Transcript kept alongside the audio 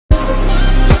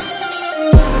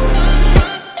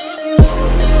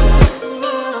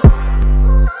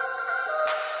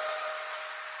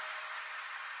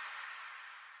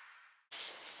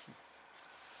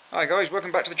Hi guys,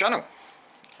 welcome back to the channel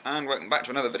and welcome back to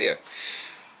another video.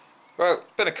 Well, it's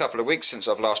been a couple of weeks since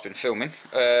I've last been filming.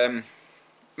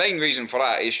 Main reason for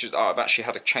that is just I've actually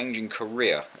had a change in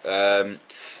career, so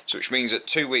which means that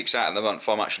 2 weeks out of the month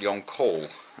I'm actually on call,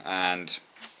 and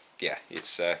yeah,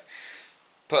 it's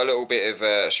put a little bit of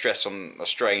a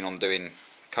strain on doing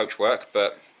coach work,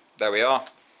 but there we are.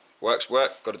 Work's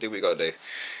work, got to do what you got to do.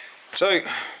 So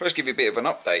let's give you a bit of an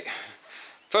update.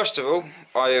 First of all,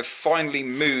 I have finally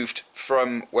moved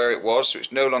from where it was, so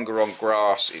it's no longer on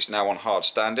grass, it's now on hard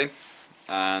standing,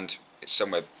 and it's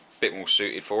somewhere a bit more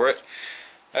suited for it.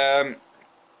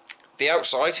 The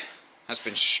outside has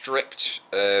been stripped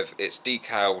of its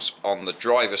decals on the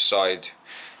driver's side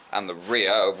and the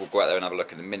rear. We'll go out there and have a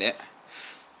look in a minute.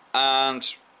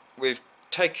 And we've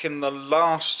taken the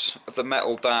last of the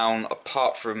metal down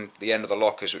apart from the end of the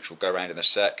lockers, which we'll go around in a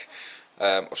sec.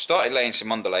 I've started laying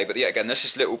some underlay, but yet again this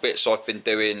is little bits I've been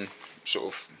doing sort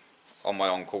of on my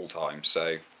on-call time.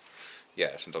 So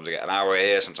yeah, sometimes I get an hour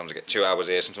here, sometimes I get 2 hours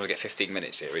here, sometimes I get 15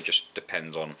 minutes here. It just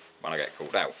depends on when I get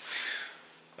called out.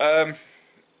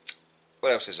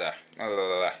 What else is there?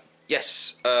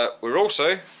 Yes, we're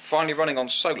also finally running on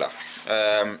solar.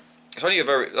 It's only a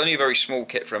very small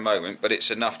kit for a moment, but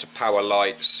it's enough to power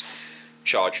lights,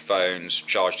 charge phones,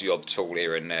 charge the odd tool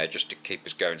here and there, just to keep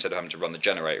us going instead of having to run the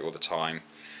generator all the time.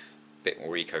 A bit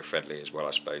more eco-friendly as well,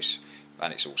 I suppose,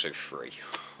 and it's also free.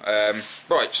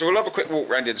 Right, so we'll have a quick walk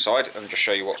around inside and just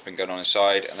show you what's been going on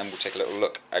inside, and then we'll take a little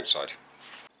look outside.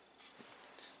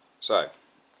 So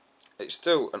it's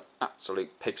still an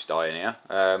absolute pigsty in here.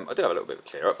 I did have a little bit of a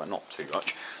clear up, but not too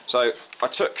much. So I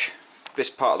took this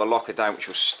part of the locker down, which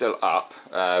was still up,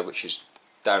 which is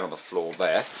down on the floor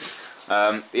there.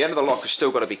 The end of the locker's still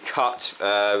got to be cut.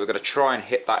 We're going to try and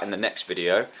hit that in the next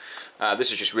video.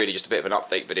 This is just really just a bit of an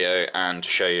update video and to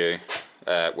show you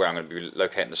where I'm going to be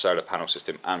locating the solar panel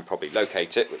system and probably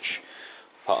locate it, which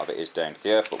part of it is down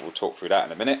here, but we'll talk through that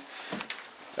in a minute.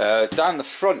 Down the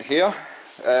front here,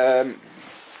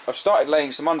 I've started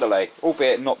laying some underlay,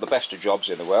 albeit not the best of jobs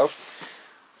in the world,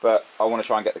 but I want to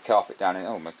try and get the carpet down in.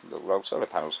 Oh, my little old solar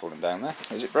panel's falling down there.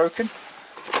 Is it broken?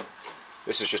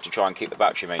 This is just to try and keep the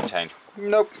battery maintained.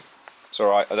 Nope, it's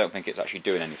alright, I don't think it's actually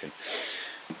doing anything.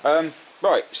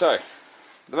 Right, so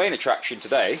the main attraction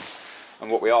today,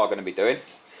 and what we are going to be doing,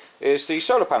 is the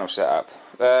solar panel setup.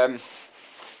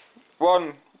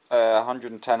 One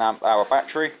 110 amp hour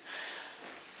battery,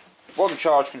 one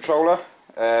charge controller,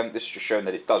 this is just showing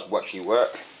that it does actually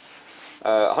work,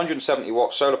 170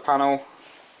 watt solar panel,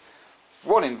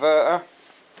 one inverter,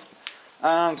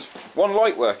 and one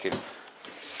light working.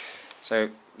 So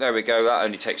there we go, that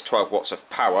only takes 12 watts of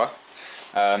power.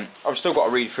 I've still got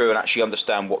to read through and actually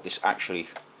understand what this actually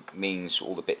means,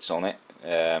 all the bits on it.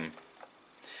 But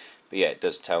yeah, it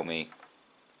does tell me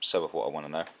some of what I want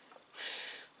to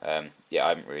know. Yeah, I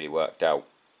haven't really worked out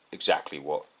exactly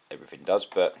what everything does,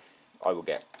 but I will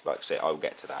get, like I say, I will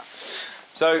get to that.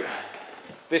 So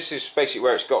this is basically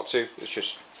where it's got to. It's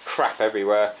just crap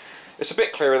everywhere. It's a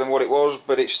bit clearer than what it was,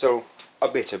 but it's still a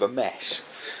bit of a mess,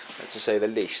 to say the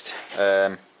least.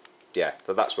 Yeah,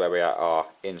 so that's where we are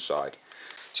inside.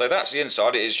 So that's the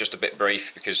inside. It is just a bit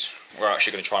brief because we're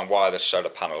actually going to try and wire the solar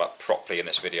panel up properly in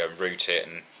this video and route it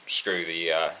and screw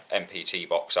the MPT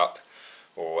box up,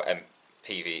 or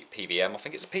PVM. I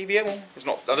think it's a PVM. Or it's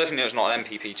not. I definitely know it's not an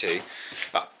MPPT.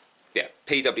 Yeah,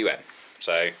 PWM.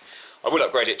 So I will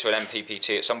upgrade it to an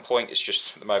MPPT at some point. It's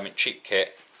just at the moment cheap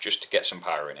kit just to get some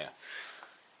power in here,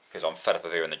 because I'm fed up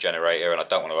of hearing the generator and I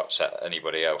don't want to upset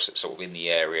anybody else that's sort of in the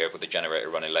area with the generator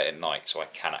running late at night, so I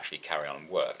can actually carry on and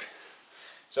work.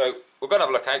 So we're going to have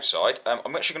a look outside.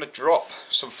 I'm actually going to drop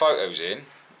some photos in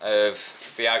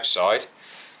of the outside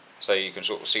so you can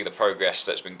sort of see the progress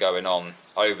that's been going on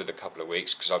over the couple of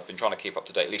weeks, because I've been trying to keep up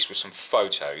to date at least with some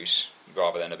photos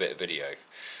rather than a bit of video.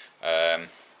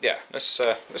 Yeah, let's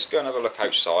go and have a look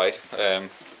outside. I'm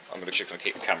just going to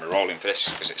keep the camera rolling for this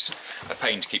because it's a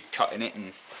pain to keep cutting it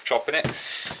and chopping it,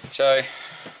 so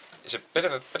it's a bit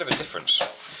of a difference.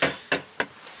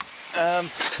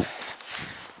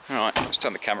 Alright, let's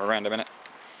turn the camera around a minute.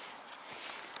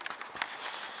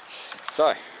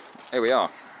 So here we are,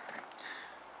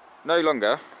 no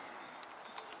longer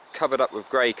covered up with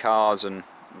grey cars and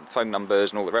phone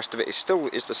numbers and all the rest of it. It still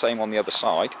is the same on the other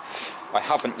side. I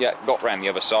haven't yet got round the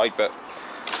other side, but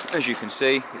as you can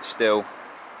see it's still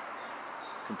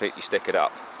completely stickered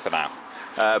up for now.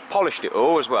 Polished it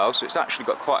all as well, so it's actually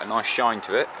got quite a nice shine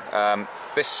to it.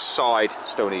 This side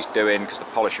still needs doing because the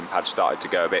polishing pad started to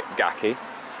go a bit gacky,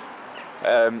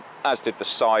 as did the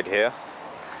side here.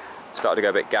 Started to go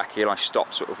a bit gacky, and I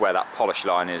stopped sort of where that polish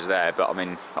line is there, but I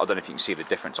mean, I don't know if you can see the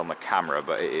difference on the camera,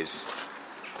 but it is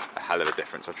a hell of a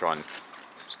difference. I'll try and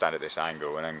stand at this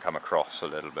angle and then come across a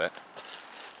little bit,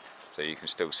 so you can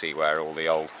still see where all the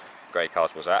old grey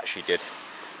cars was. I actually did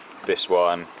this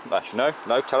one, actually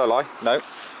no, tell a lie, no.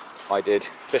 I did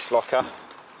this locker,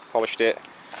 polished it,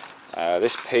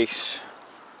 this piece,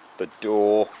 the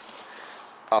door,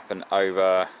 up and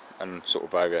over and sort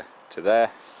of over to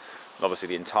there. And obviously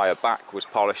the entire back was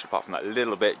polished apart from that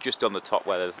little bit just on the top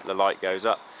where the light goes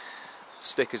up.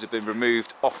 Stickers have been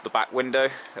removed off the back window.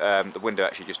 The window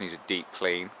actually just needs a deep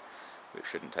clean, which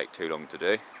shouldn't take too long to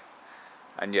do.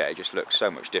 And yeah, it just looks so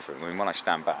much different. I mean, when I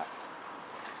stand back,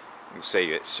 you'll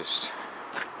see it's just,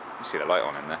 you see the light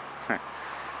on in there.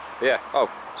 Yeah,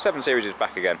 oh, 7 Series is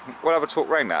back again. We'll have a talk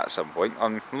around that at some point.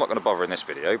 I'm not going to bother in this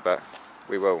video, but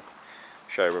we will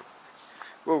show,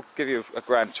 we'll give you a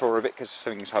grand tour of it because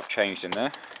things have changed in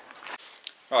there.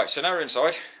 Right, so now we're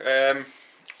inside.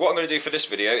 What I'm going to do for this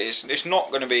video is, it's not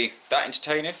going to be that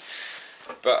entertaining,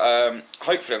 but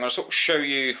hopefully I'm going to sort of show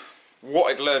you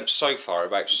what I've learned so far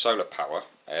about solar power,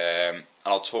 and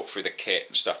I'll talk through the kit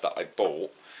and stuff that I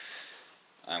bought,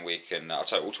 and we can,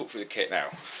 we'll talk through the kit now.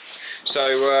 So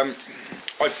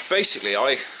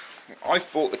I've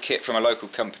bought the kit from a local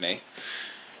company,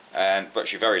 and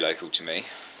actually very local to me,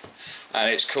 and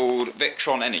it's called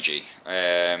Victron Energy.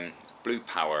 Blue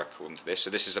power according to this. So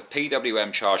this is a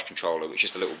PWM charge controller, which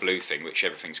is the little blue thing which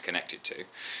everything's connected to.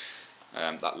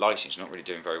 That lighting's not really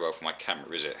doing very well for my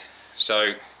camera, is it?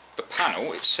 So the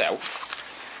panel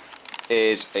itself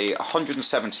is a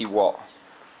 170 watt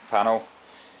panel.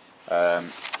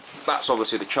 That's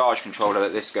obviously the charge controller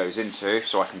that this goes into,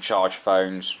 so I can charge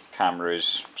phones,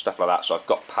 cameras, stuff like that, so I've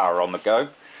got power on the go.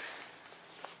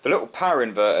 The little power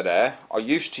inverter there I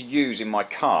used to use in my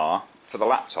car for the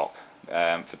laptop,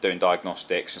 for doing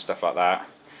diagnostics and stuff like that.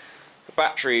 The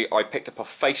battery I picked up off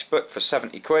Facebook for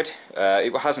 70 quid.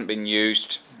 It hasn't been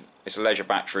used. It's a leisure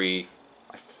battery.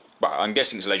 Well, I'm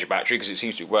guessing it's a leisure battery because it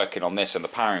seems to be working on this, and the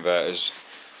power inverter's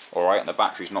alright and the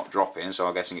battery's not dropping, so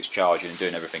I'm guessing it's charging and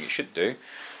doing everything it should do.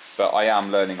 But I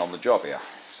am learning on the job here,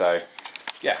 so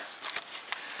yeah.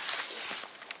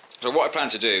 So what I plan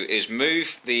to do is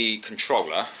move the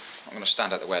controller. I'm going to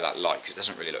stand out the way of that light because it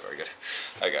doesn't really look very good.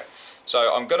 Okay.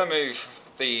 So I'm going to move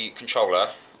the controller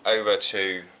over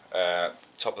to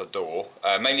top of the door,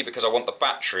 mainly because I want the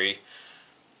battery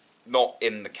not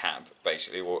in the cab,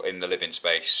 basically, or in the living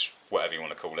space, whatever you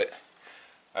want to call it.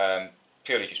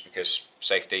 Purely just because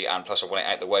safety, and plus I want it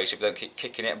out of the way so we don't keep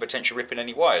kicking it and potentially ripping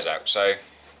any wires out. So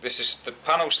this is, the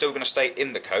panel's still going to stay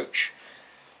in the coach,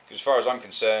 because as far as I'm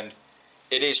concerned,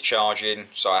 it is charging,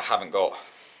 so I haven't got,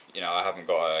 you know,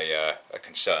 a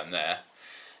concern there.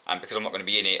 And because I'm not going to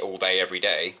be in it all day every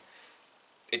day,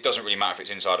 it doesn't really matter if it's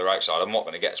inside or outside. I'm not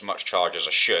going to get as much charge as I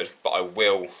should, but I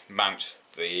will mount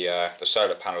the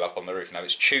solar panel up on the roof. Now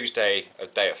it's Tuesday, a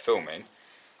day of filming,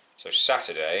 so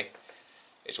Saturday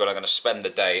is when I'm going to spend the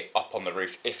day up on the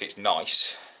roof if it's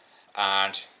nice,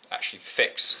 and actually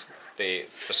fix the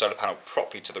solar panel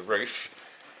properly to the roof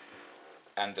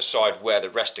and decide where the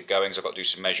rest are going, so I've got to do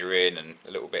some measuring and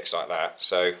little bits like that.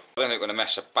 So I don't think I'm going to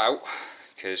mess about,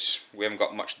 because we haven't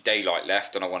got much daylight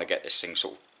left and I want to get this thing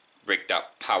sort of rigged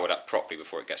up, powered up properly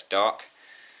before it gets dark,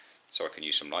 so I can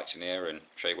use some lights in here and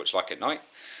show you what it's like at night.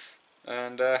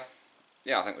 And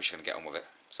yeah, I think we're just going to get on with it.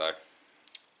 So,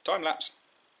 time lapse.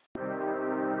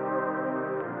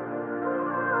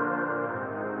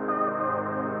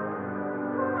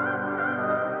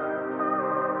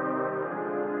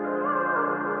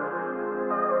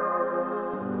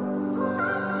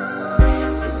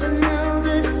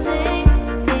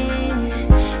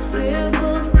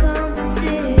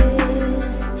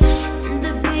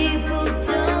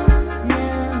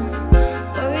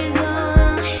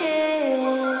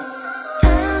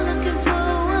 Looking for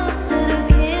one little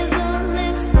kiss on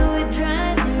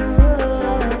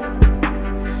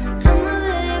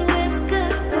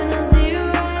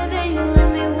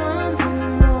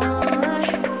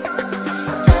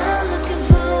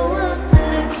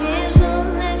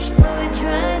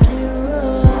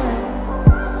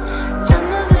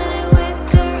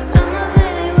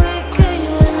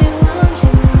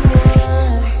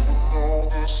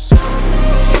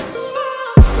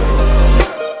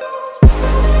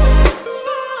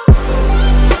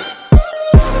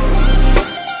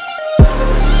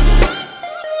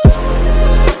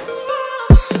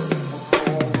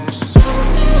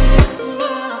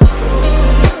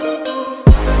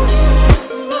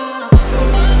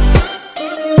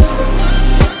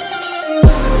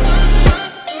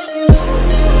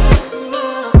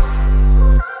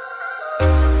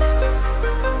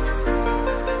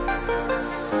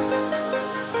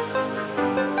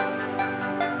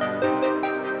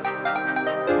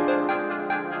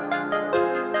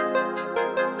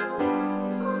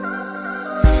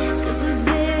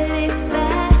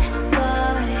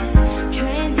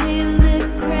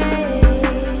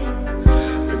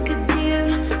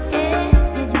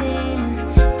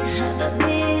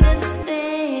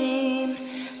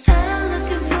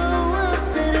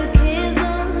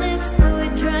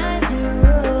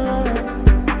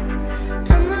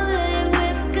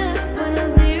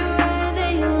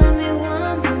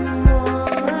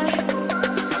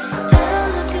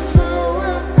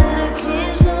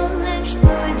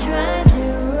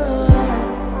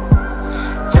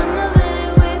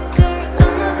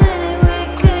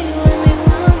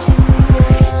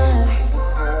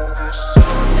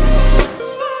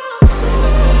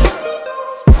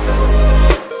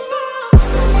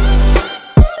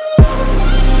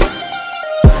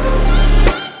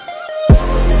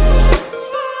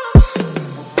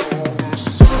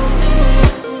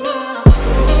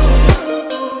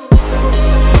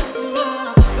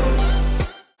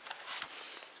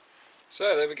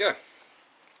So there we go.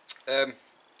 Yeah,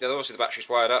 obviously the battery's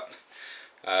wired up.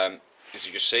 As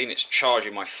you've just seen, it's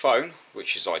charging my phone,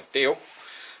 which is ideal.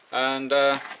 And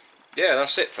yeah,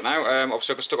 that's it for now.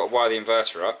 Obviously I've still got to wire the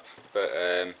inverter up, but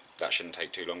that shouldn't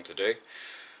take too long to do.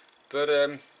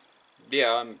 But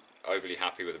yeah, I'm overly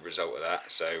happy with the result of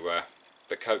that. So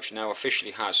the coach now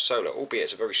officially has solar, albeit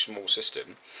it's a very small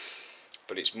system,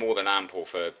 but it's more than ample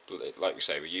for, like we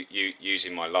say,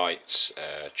 using my lights,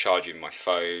 charging my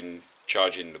phone,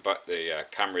 charging the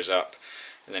cameras up,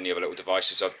 and then the other little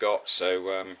devices I've got.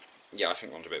 So yeah, I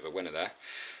think I'm on a bit of a winner there.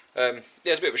 Yeah,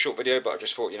 it's a bit of a short video, but I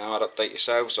just thought, you know, I'd update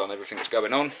yourselves on everything that's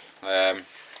going on.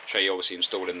 Show you obviously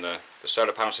installing the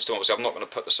solar panel system. Obviously I'm not going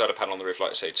to put the solar panel on the roof, like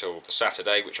I say, till the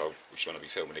Saturday, which I'm going to be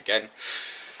filming again.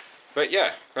 But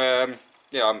yeah,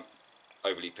 yeah, I'm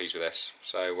overly pleased with this.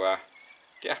 So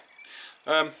yeah,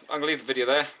 I'm going to leave the video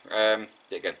there.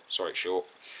 Yeah, again, sorry it's short.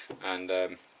 And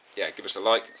yeah, give us a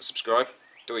like, a subscribe,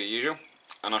 do your usual,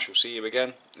 and I shall see you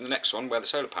again in the next one where the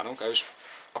solar panel goes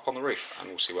up on the roof, and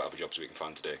we'll see what other jobs we can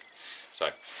find to do.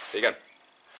 So, see you again.